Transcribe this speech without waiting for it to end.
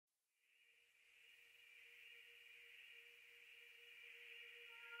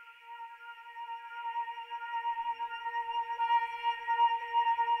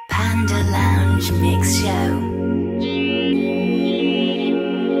Panda Lounge Mix Show.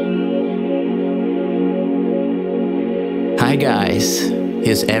 Hi guys,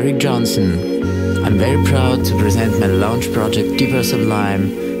 here's Eriq Johnson. I'm very proud to present my launch project Deeper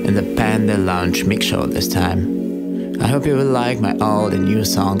Sublime in the Panda Lounge Mix Show this time. I hope you will like my old and new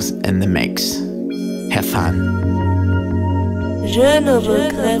songs in the mix. Have fun! Je ne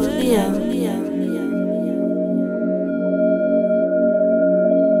regrette rien.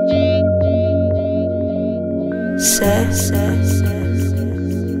 C'est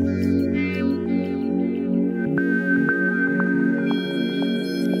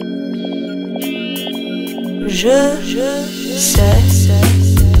je sais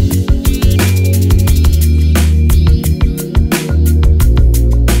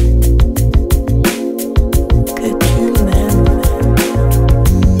que tu m'aimes.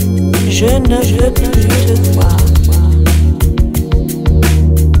 Je ne veux plus te voir.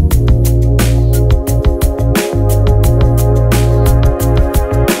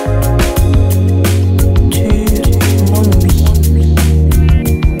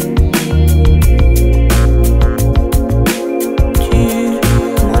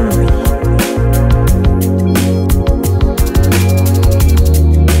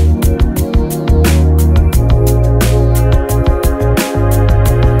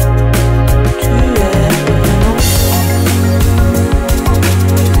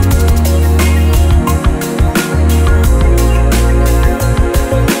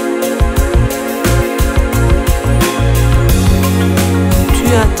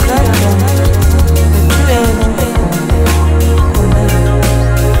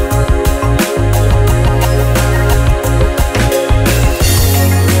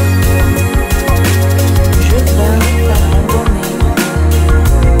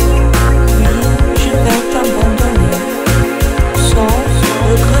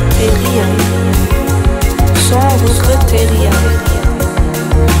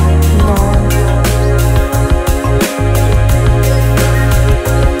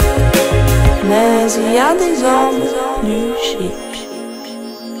 Il y a des hommes du shit.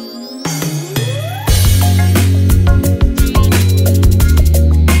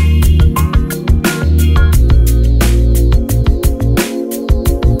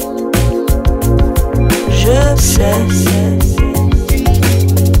 Je sais.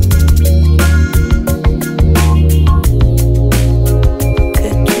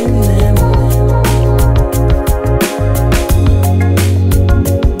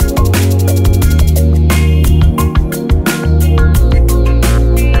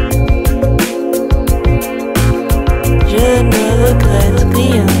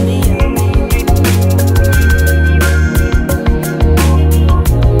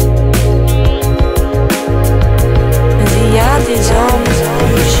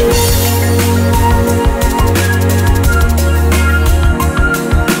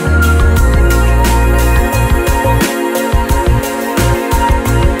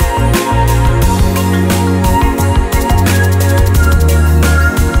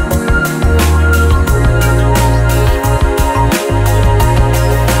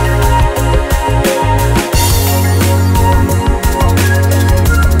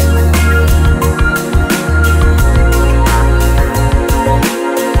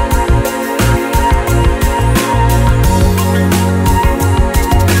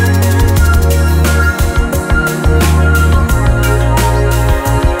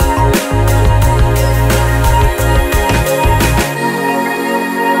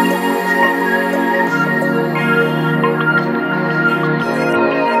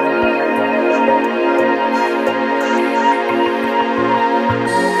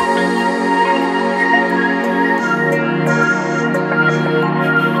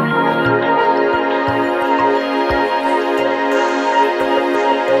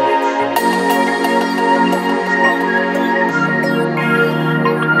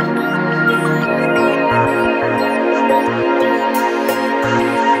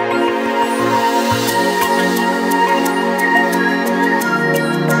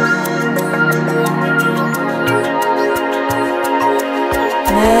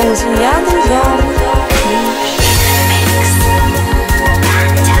 Il y a des hommes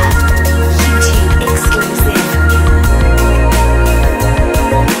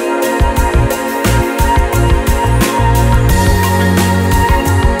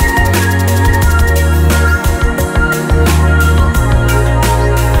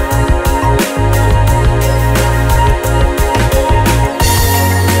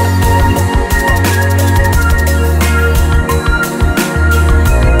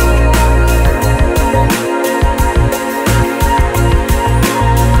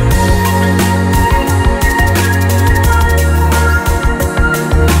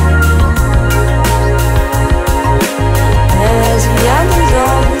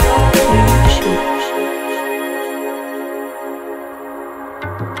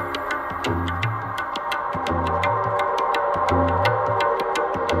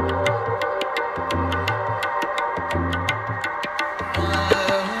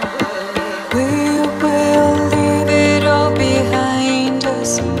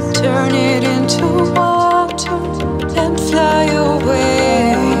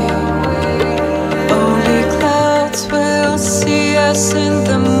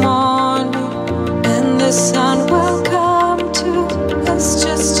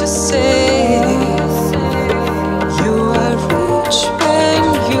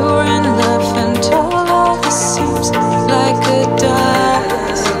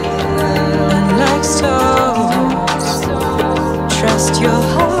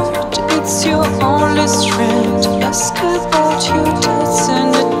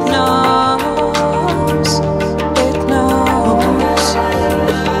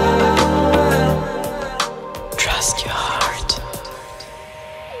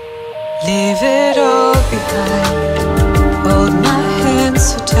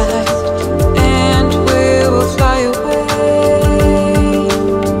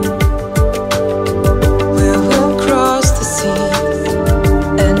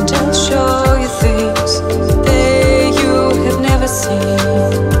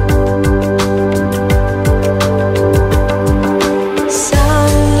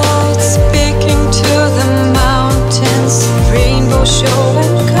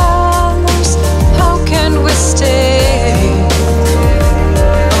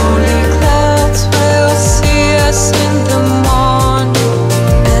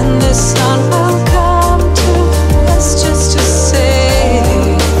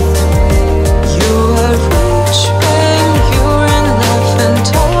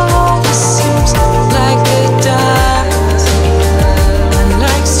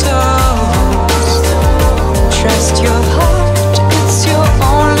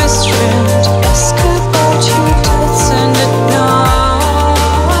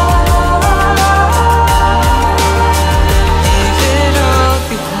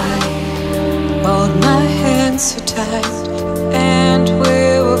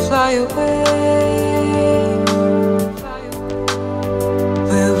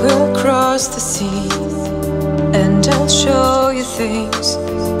across the sea, and I'll show you things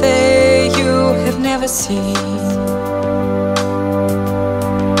that you have never seen.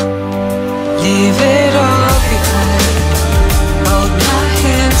 Leave it all behind, hold my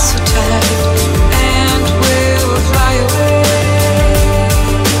hand so tight, and we'll fly away.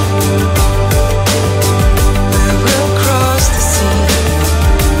 We will cross the sea,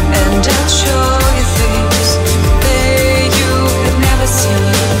 and I'll show you things that you have never seen.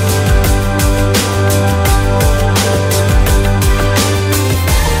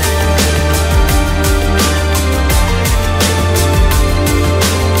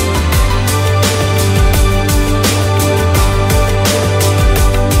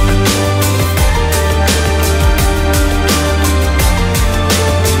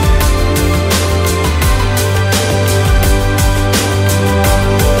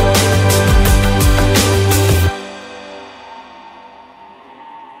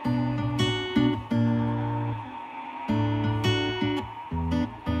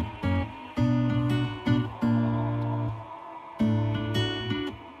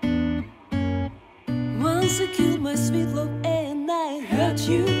 Once I killed my sweet love and I hurt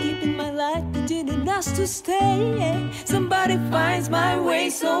you, keeping my life that didn't ask to stay. Somebody finds my way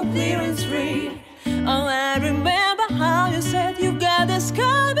so clear and straight. Oh, I remember how you said you got the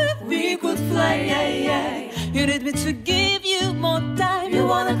sky, but we could fly. You need me to give you more time. You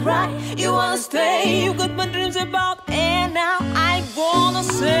wanna cry, you wanna stay. You got my dreams about, and now I wanna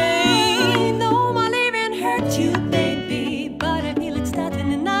say, no one even hurt you, baby, but I feel like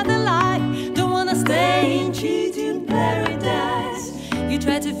starting another life. Don't wanna stay in cheating paradise. You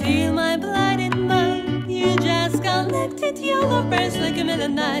tried to feel my blinded mind. You just collected yellow birds like a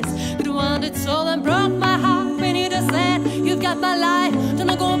million nights. You wanted soul and broke my heart when you just said you've got my life. Don't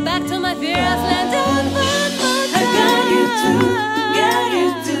I go back to my fearless land. I got you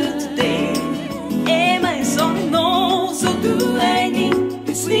today. Am I sorry? No. So do I need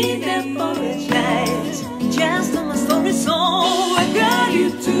to sweet apologize? Just on my story, so I got you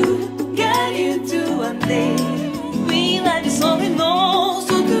one day. Will I be sorry? No.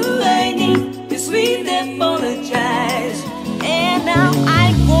 So do I need to sweet apologize? And now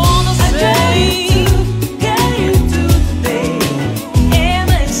I wanna say, got you today. Am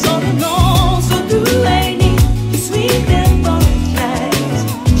I sorry? No. So do I need to sweet apologize?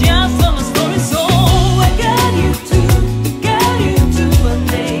 Just on my story, so I got you one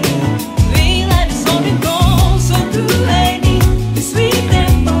day. Will I be sorry? No. So do I need to sweet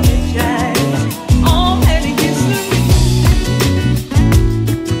apologize? Already history.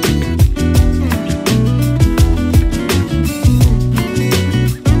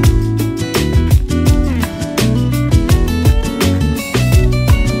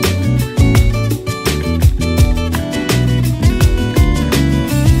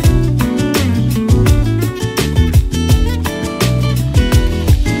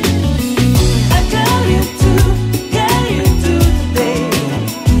 I got you today.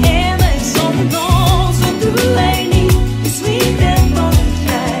 Am I sorry? No. So do I need to sweet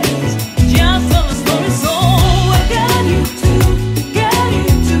apologize? Just on my story, so I got you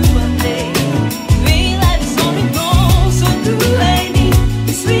one day. Will I be sorry? No. So do I need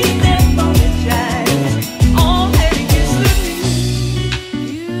to sweet apologize? Already history.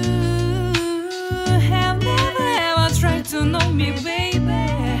 You have never ever tried to know me, baby,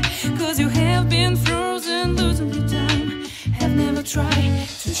 'cause you have been frozen, losing your time. Have never tried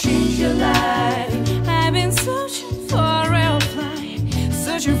to change your life. I've been searching for a real flight,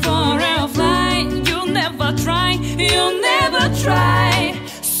 searching for a real flight. You never try, you never try.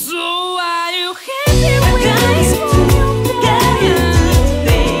 So are you happy with this? Got you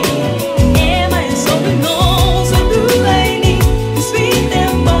today. Am I sorry? No. So do I need to sweet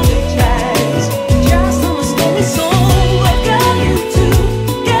apologize? Just on my story, so I got you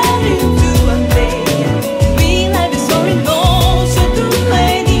one day. Will I be sorry? No. So do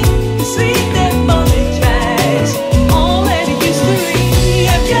I need to sweet apologize? Already history.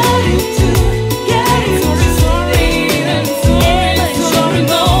 I got you sorry. Am I sorry?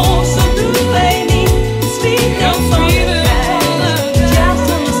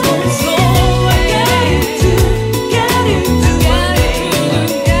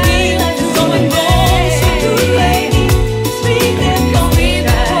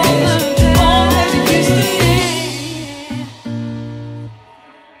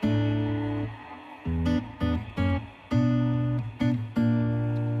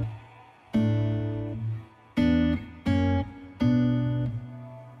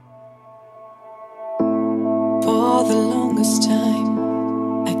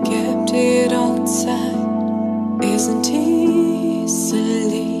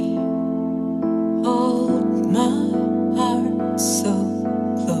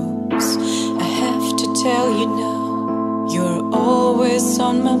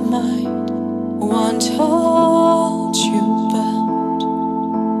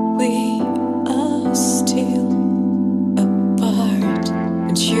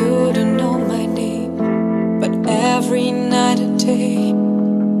 stay.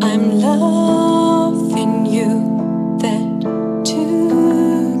 I'm loving you, that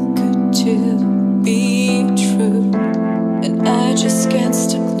too good to be true. And I just can't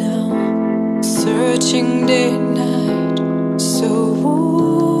stop now, searching day and night. So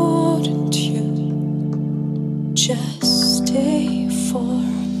wouldn't you just stay for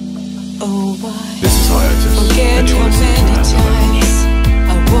a while? This is hiatus. Forget how many times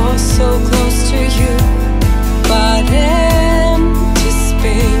I was so close to you, but empty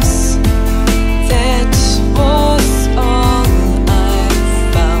space, that was all I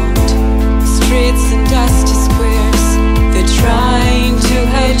found. Streets and dusty squares, they're trying to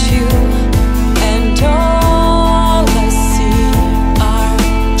hide you, and all I see are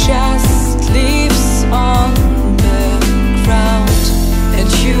just leaves on the ground. And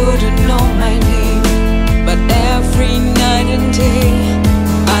you don't know my name, but every night and day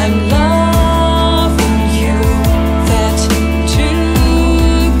I'm loving you, that too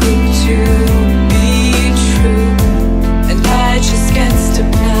good to be true. And I just can't stop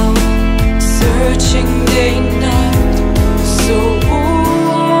now, searching day and night. So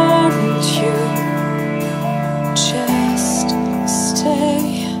wouldn't you just stay?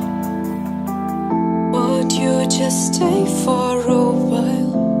 Would you just stay for a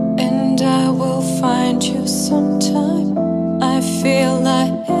while, and I will find you sometime? I feel I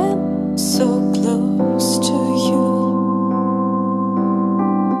am so close to you.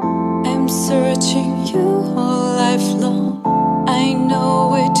 I'm searching you all life long. I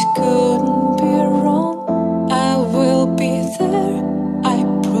know it couldn't be wrong. I will be there, I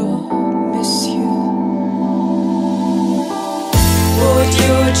promise you. Would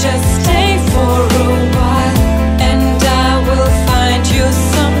you just stay for a while, and I will find you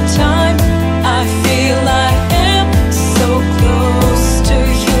sometime? I feel I am so close to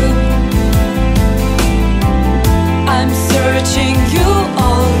you. I'm searching you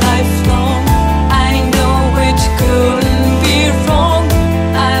all life long. I know it couldn't be wrong.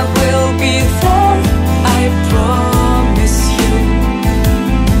 I will be there, I promise you.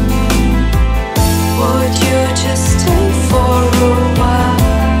 Would you just stay for a while?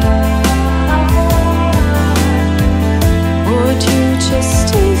 Would you just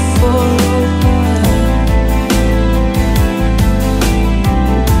stay for a while?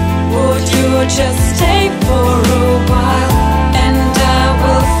 Would you just stay for a while, and I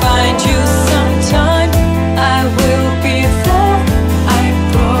will find you sometime? I will be there, I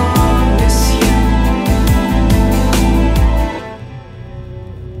promise you.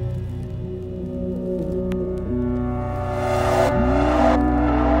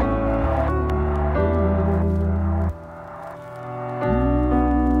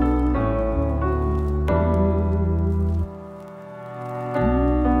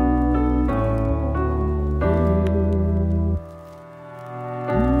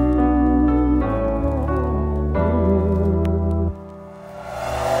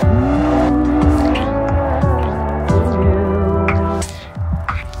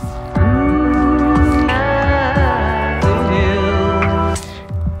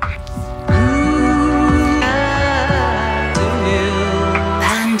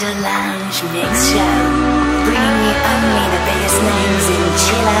 Panda Lounge Mix Show, bringing you only the biggest names in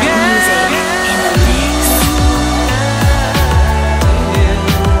chill out music in the mix.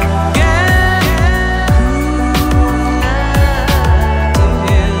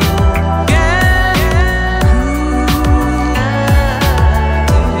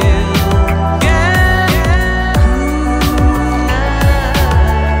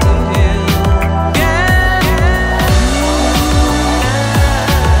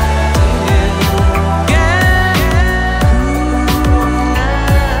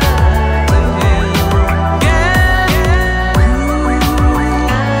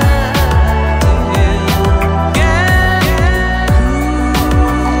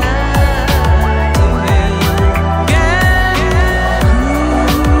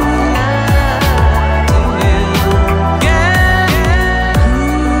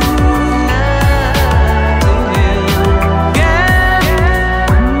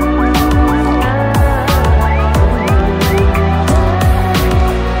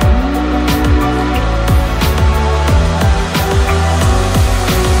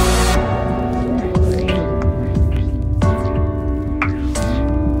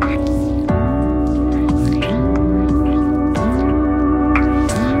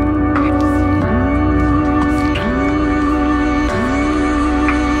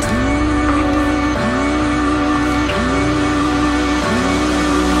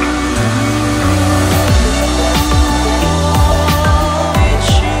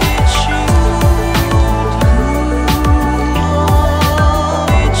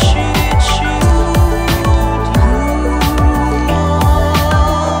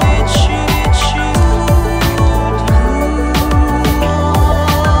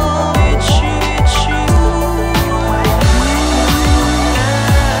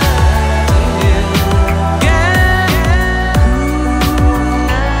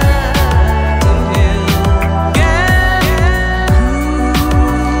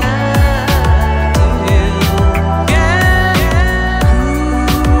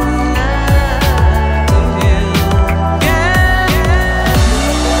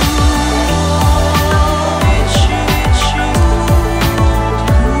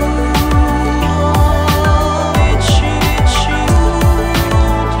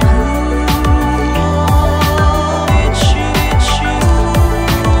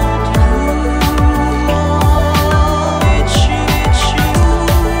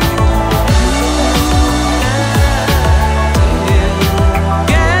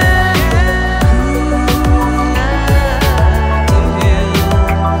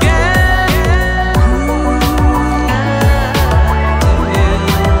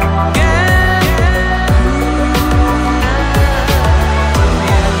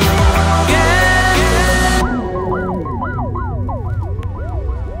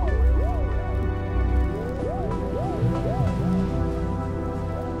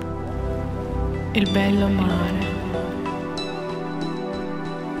 il bello mare.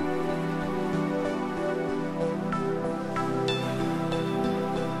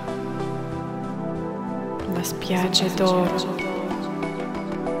 La spiaggia d'oro.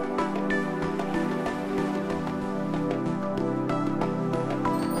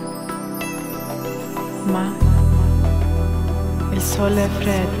 Ma il sole è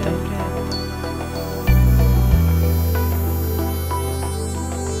freddo.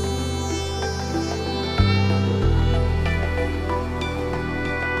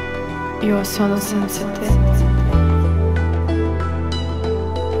 Io sono senza te.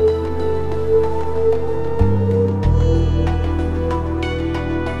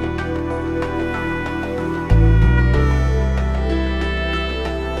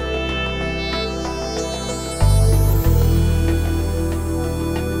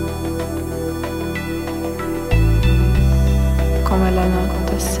 Come la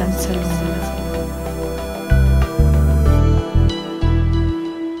notte senza luna.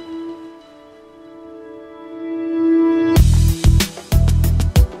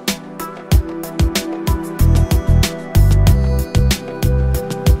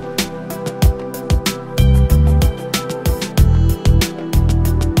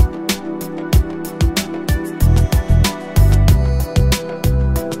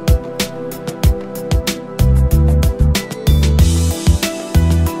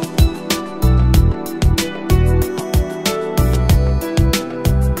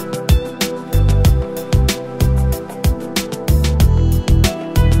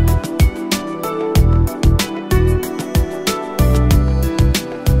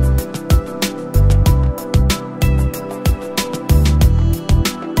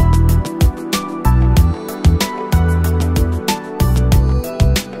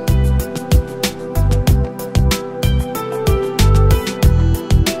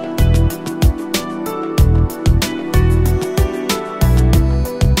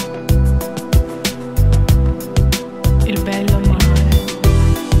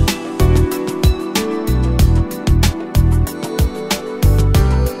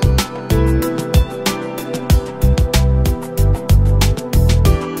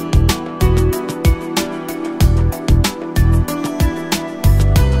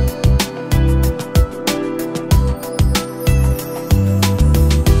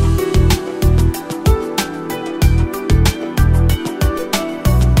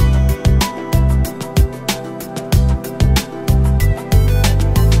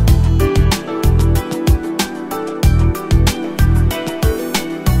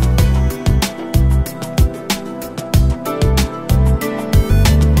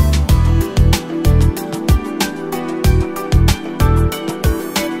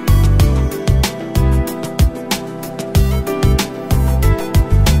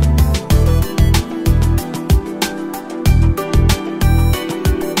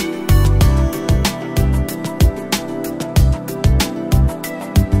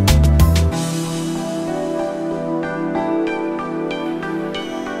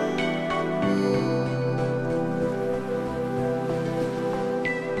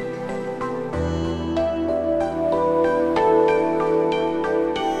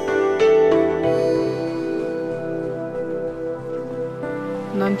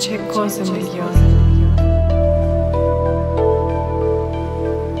 Non c'è cosa migliore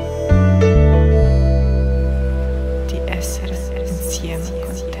di essere insieme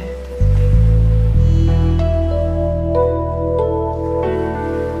con te.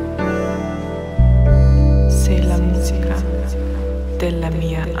 Sei la musica della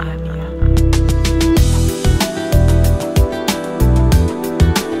mia